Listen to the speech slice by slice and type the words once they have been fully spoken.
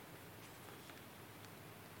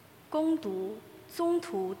恭读宗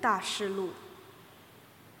徒大事录。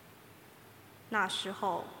那时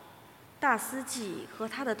候，大司祭和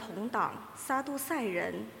他的同党撒杜塞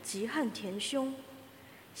人嫉恨填胸，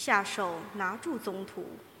下手拿住宗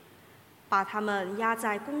徒，把他们押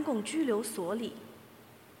在公共拘留所里。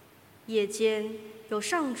夜间有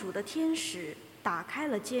上主的天使打开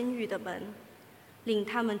了监狱的门，领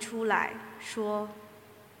他们出来，说：“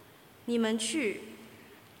你们去，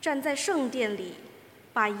站在圣殿里，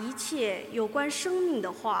把一切有关生命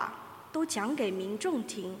的话都讲给民众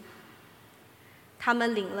听。”他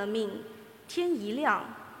们领了命，天一亮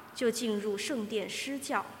就进入圣殿施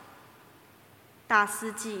教。大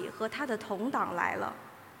司祭和他的同党来了，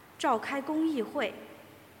召开公议会，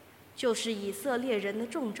就是以色列人的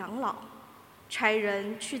众长老，差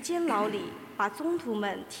人去监牢里把宗徒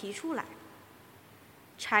们提出来。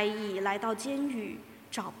差役来到监狱，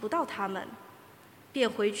找不到他们，便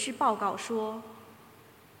回去报告说：“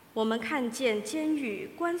我们看见监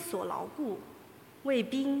狱关锁牢固，卫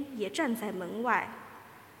兵也站在门外，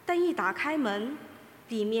但一打开门，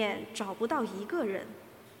里面找不到一个人。”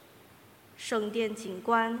圣殿警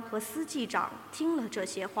官和司祭长听了这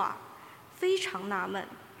些话，非常纳闷，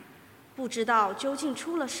不知道究竟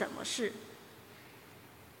出了什么事。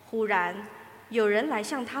忽然有人来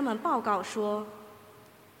向他们报告说：“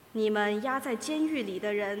你们押在监狱里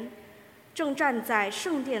的人，正站在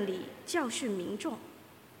圣殿里教训民众。”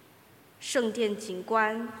圣殿警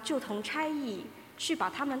官就同差役去把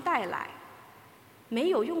他们带来，没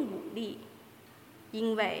有用武力，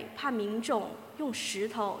因为怕民众用石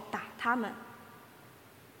头打他们。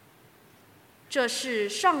这是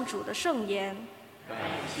上主的圣言。感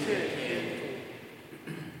谢天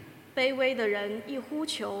主。卑微的人一呼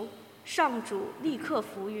求，上主立刻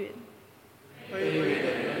扶允。卑微的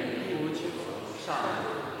人一呼求，上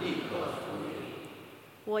主立刻扶允。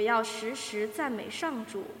我要时时赞美上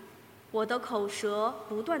主，我的口舌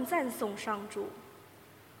不断赞颂上主。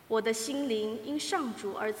我的心灵因上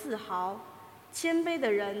主而自豪，谦卑的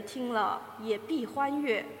人听了也必欢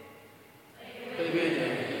悦。卑微的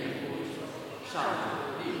人一呼求，上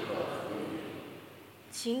主立刻扶允。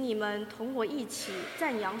请你们同我一起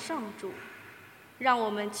赞扬上主，让我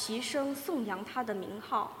们齐声颂扬他的名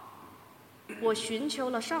号。我寻求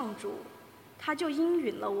了上主，他就应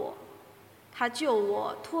允了我，他救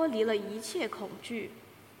我脱离了一切恐惧。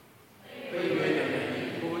卑微的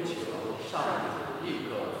人一呼求，上主立刻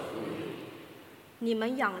扶允。你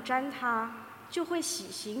们仰瞻他，就会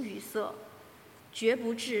喜形于色，绝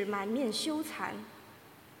不致满面羞惭。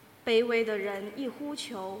卑微的人一呼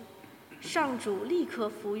求，上主立刻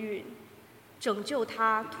扶允，拯救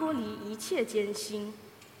他脱离一切艰辛。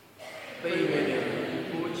卑微的人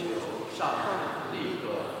一呼求，上主立刻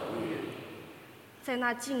扶允。在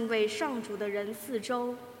那敬畏上主的人四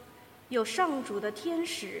周，有上主的天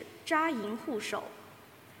使扎营护守。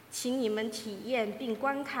请你们体验并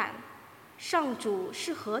观看，上主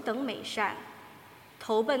是何等美善，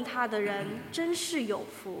投奔他的人真是有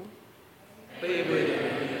福。卑微的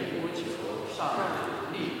人一呼求，上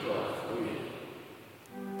主立刻扶允。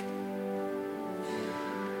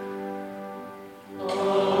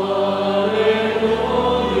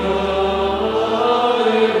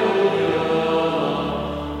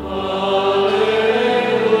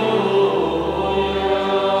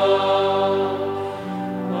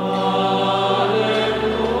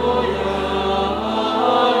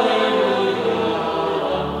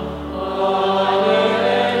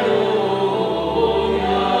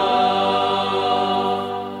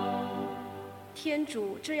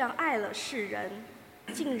世人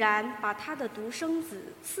竟然把他的独生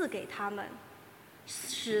子赐给他们，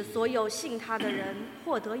使所有信他的人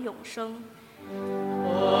获得永生。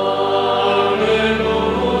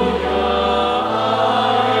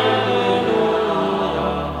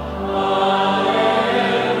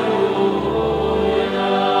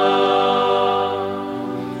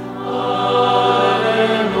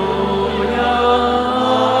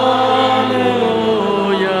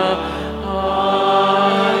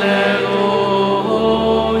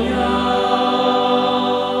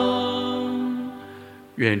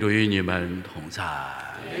愿主与你们同在。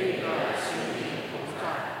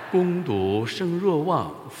恭读圣若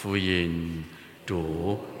望福音，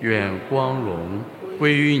主愿光荣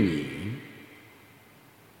归于你。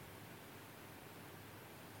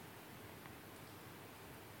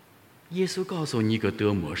耶稣告诉尼哥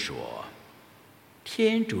德摩说：“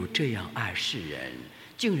天主这样爱世人，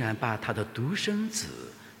竟然把他的独生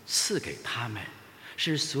子赐给他们，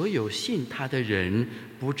使所有信他的人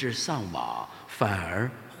不致丧亡，反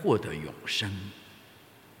而获得永生。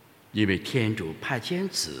因为天主派遣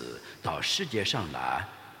子到世界上来，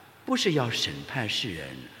不是要审判世人，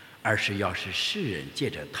而是要使世人借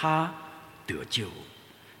着他得救。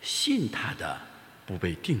信他的不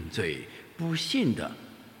被定罪，不信的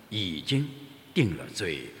已经定了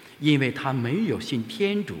罪，因为他没有信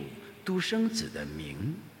天主独生子的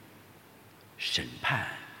名。审判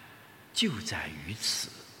就在于此。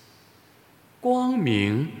光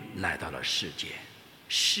明来到了世界，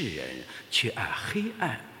世人却爱黑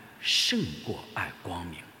暗胜过爱光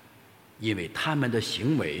明，因为他们的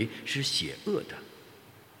行为是邪恶的。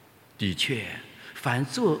的确，凡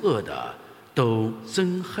作恶的都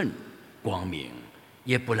憎恨光明，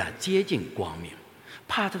也不来接近光明，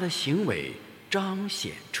怕他的行为彰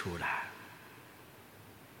显出来。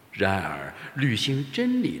然而履行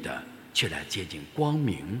真理的却来接近光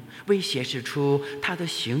明，为显示出他的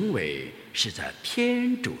行为是在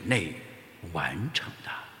天主内完成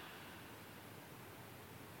的。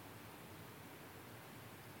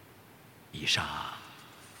以上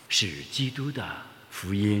是基督的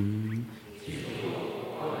福音。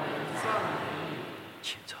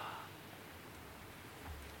请坐。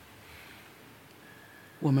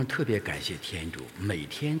我们特别感谢天主，每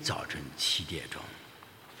天早晨7点钟，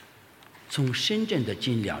从深圳的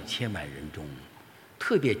近2000万人中，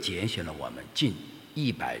特别拣选了我们近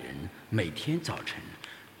100人，每天早晨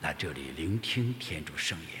来这里聆听天主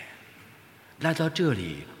圣言，来到这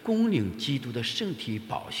里恭领基督的圣体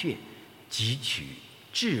宝血，汲取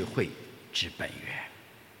智慧之本源。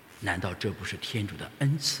难道这不是天主的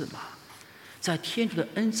恩赐吗？在天主的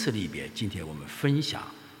恩赐里边，今天我们分享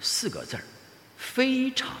4个字儿，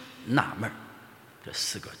非常纳闷。这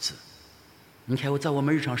4个字，你看，在我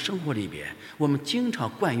们日常生活里边，我们经常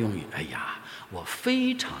惯用语，哎呀，我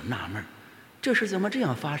非常纳闷，这事怎么这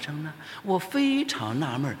样发生呢？我非常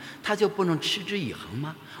纳闷，他就不能持之以恒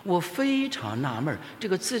吗？我非常纳闷，这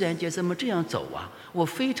个自然界怎么这样走啊？我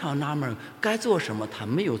非常纳闷，该做什么他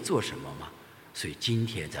没有做什么吗？所以今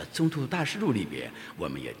天在宗徒大事录里边，我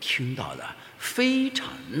们也听到了非常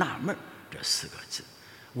纳闷这4个字。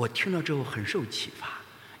我听了之后很受启发，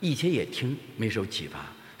以前也听没受启发，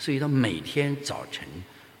所以到每天早晨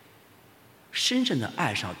深深地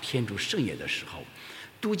爱上天主圣言的时候，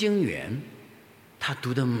读经员他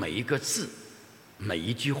读的每一个字、每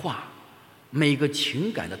一句话、每一个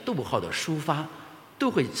情感的逗号的抒发，都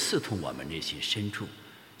会刺痛我们内心深处。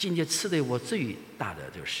今天刺对我最大的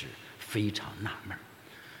就是非常纳闷。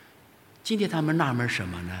今天他们纳闷什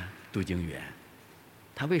么呢？读经员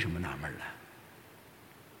他为什么纳闷呢？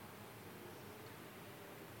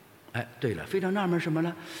哎，对了，非常纳闷什么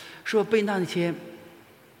呢？说被那些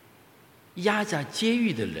押在监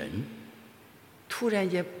狱的人突然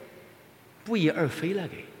间不翼而飞了，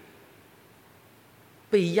给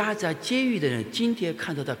被押在监狱的人今天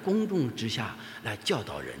看到在公众之下来教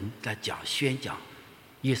导人，来宣讲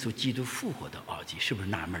耶稣基督复活的奥迹，是不是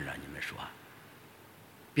纳闷了？你们说，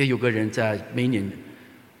别有个人在每年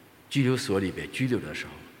拘留所里边拘留的时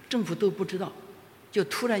候，政府都不知道，就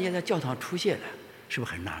突然间在教堂出现了，是不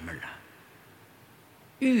是很纳闷了？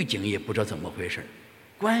狱警也不知道怎么回事，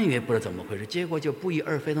官员不知道怎么回事，结果就不翼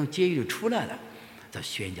而飞从监狱里出来了，在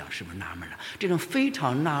宣讲，是不是纳闷了？这种非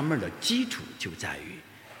常纳闷的基础就在于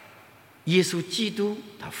耶稣基督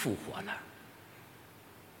他复活了。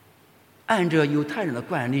按照犹太人的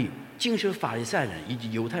惯例，经史法利赛人以及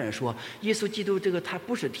犹太人说，耶稣基督这个他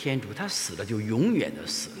不是天主，他死了就永远的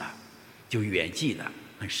死了，就圆寂了，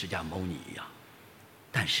跟释迦牟尼一样。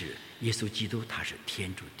但是耶稣基督他是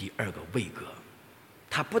天主第2个位格，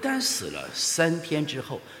他不但死了3天之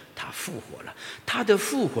后他复活了，他的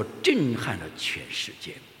复活震撼了全世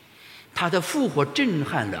界，他的复活震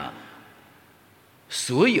撼了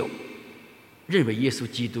所有认为耶稣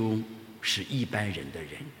基督是一般人的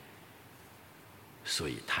人。所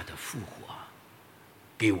以他的复活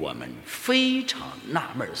给我们非常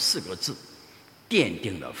纳闷4个字奠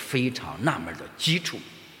定了非常纳闷的基础，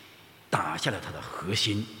打下了它的核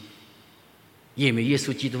心。因为耶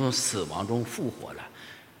稣基督从死亡中复活了，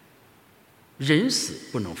人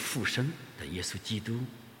死不能复生的耶稣基督，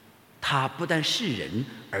他不但是人，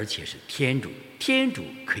而且是天主，天主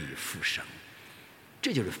可以复生，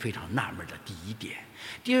这就是非常纳闷的第1点。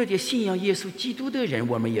第2点，信仰耶稣基督的人，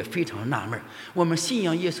我们也非常纳闷。我们信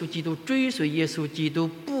仰耶稣基督、追随耶稣基督、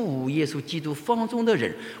不耶稣基督放纵的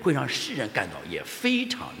人，会让世人感到也非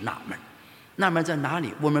常纳闷。纳闷在哪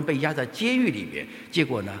里？我们被押在监狱里面，结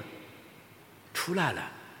果呢，出来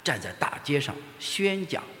了，站在大街上宣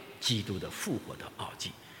讲基督的复活的奥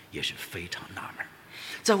迹，也是非常纳闷。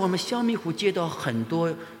在我们香蜜湖街道，很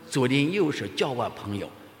多左邻右舍、教外朋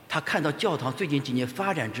友，他看到教堂最近几年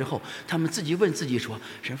发展之后，他们自己问自己说：“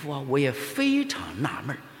神父啊，我也非常纳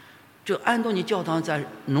闷，这安东尼教堂在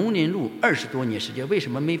农林路20多年时间为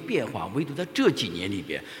什么没变化？唯独在这几年里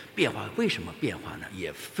边变化，为什么变化呢？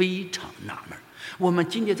也非常纳闷。我们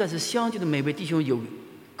今天在此相聚的每位弟兄，有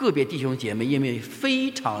个别弟兄姐妹因为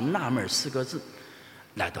非常纳闷4个字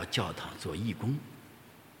来到教堂做义工，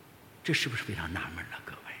这是不是非常纳闷呢？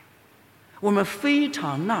各位，我们非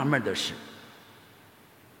常纳闷的是，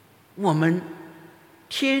我们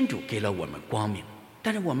天主给了我们光明，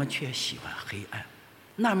但是我们却喜欢黑暗。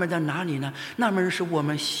纳闷在哪里呢？纳闷是我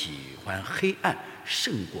们喜欢黑暗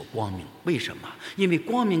胜过光明。为什么？因为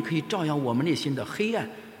光明可以照耀我们内心的黑暗，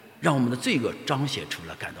让我们的罪恶彰显出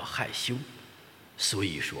来，感到害羞。所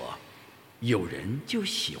以说，有人就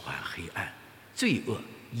喜欢黑暗，罪恶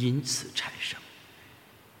因此产生。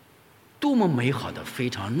多么美好的、非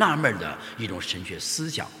常纳闷的一种神学思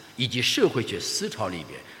想以及社会学思潮里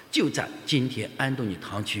边，就在今天安东尼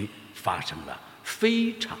堂区发生了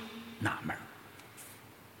非常纳闷。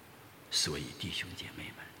所以弟兄姐妹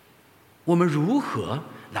们，我们如何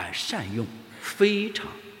来善用非常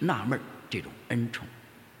纳闷这种恩宠？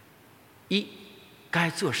一，该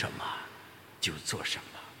做什么就做什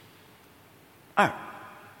么；二，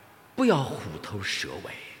不要虎头蛇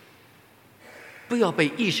尾，不要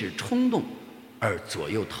被一时冲动而左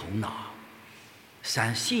右头脑；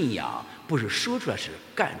三，信仰不是说出来，是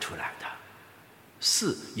干出来的；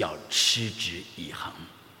四，要持之以恒。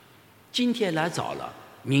今天来早了，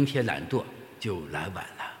明天懒惰就来晚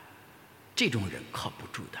了，这种人靠不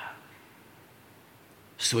住的。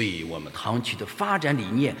所以我们堂区的发展理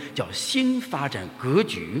念叫新发展格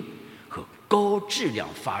局和高质量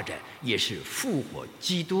发展，也是复活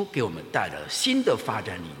基督给我们带来了新的发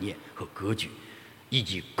展理念和格局，以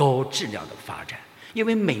及高质量的发展。因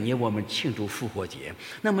为每年我们庆祝复活节，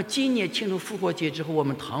那么今年庆祝复活节之后，我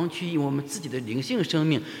们堂区以我们自己的灵性生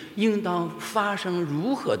命应当发生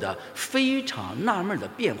如何的非常纳闷的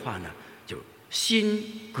变化呢？就是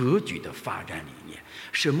新格局的发展理念。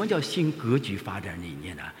什么叫新格局发展理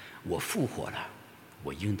念呢？我复活了，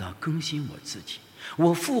我应当更新我自己。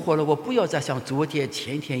我复活了，我不要再像昨天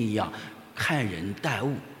前天一样看人待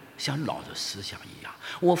物，像老的思想一样。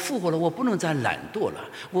我复活了，我不能再懒惰了。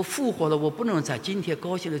我复活了，我不能在今天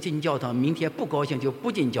高兴的进教堂，明天不高兴就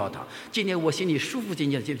不进教堂。今天我心里舒服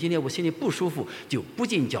进教堂，今天我心里不舒服就不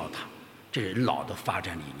进教堂。这是老的发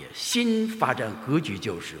展理念。新发展格局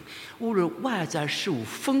就是，无论外在事物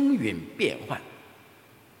风云变幻，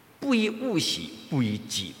不以物喜，不以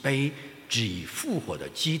己悲，只以复活的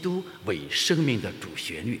基督为生命的主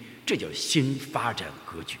旋律，这叫新发展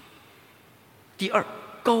格局。第二，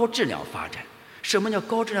高质量发展。什么叫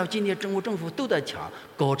高质量？今天中国政府都在讲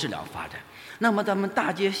高质量发展。那么咱们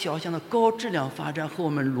大街小巷的高质量发展和我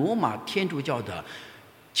们罗马天主教的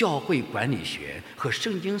教会管理学和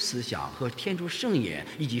圣经思想和天主圣言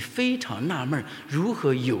以及非常纳闷如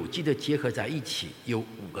何有机的结合在一起，有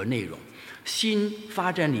5个内容。新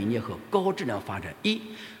发展理念和高质量发展。一，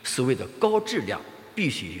所谓的高质量必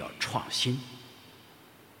须要创新，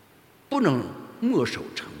不能墨守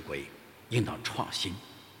成规，应当创新。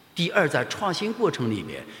第二，在创新过程里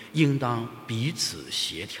面应当彼此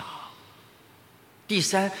协调。第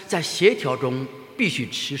三，在协调中必须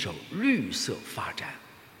持守绿色发展。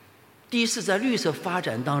第四，在绿色发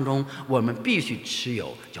展当中我们必须持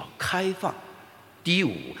有叫开放。第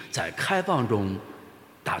五，在开放中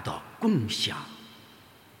达到共享。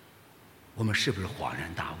我们是不是恍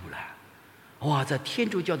然大悟了？哇，在天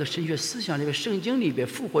主教的神学思想里面，圣经里边，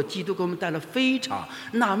复活基督给我们带来非常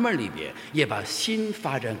纳闷里边，也把新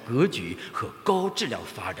发展格局和高质量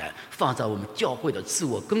发展放在我们教会的自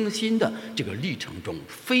我更新的这个历程中，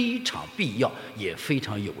非常必要，也非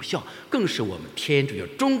常有效，更是我们天主教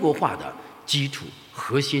中国化的基础、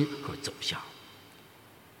核心和走向。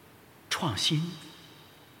创新、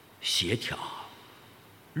协调、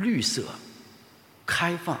绿色、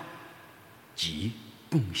开放及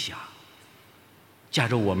共享。假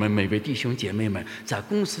如我们每位弟兄姐妹们在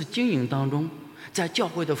公司经营当中，在教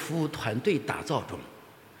会的服务团队打造中，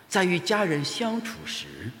在与家人相处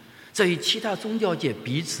时，在与其他宗教界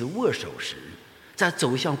彼此握手时，在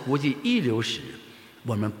走向国际一流时，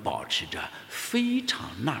我们保持着非常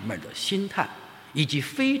纳闷的心态以及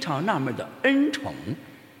非常纳闷的恩宠，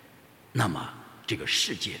那么这个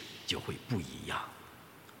世界就会不一样，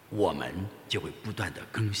我们就会不断的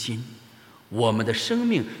更新，我们的生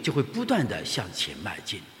命就会不断地向前迈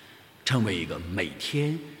进，成为一个每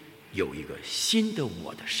天有一个新的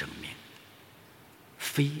我的生命。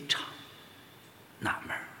非常纳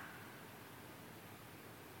闷。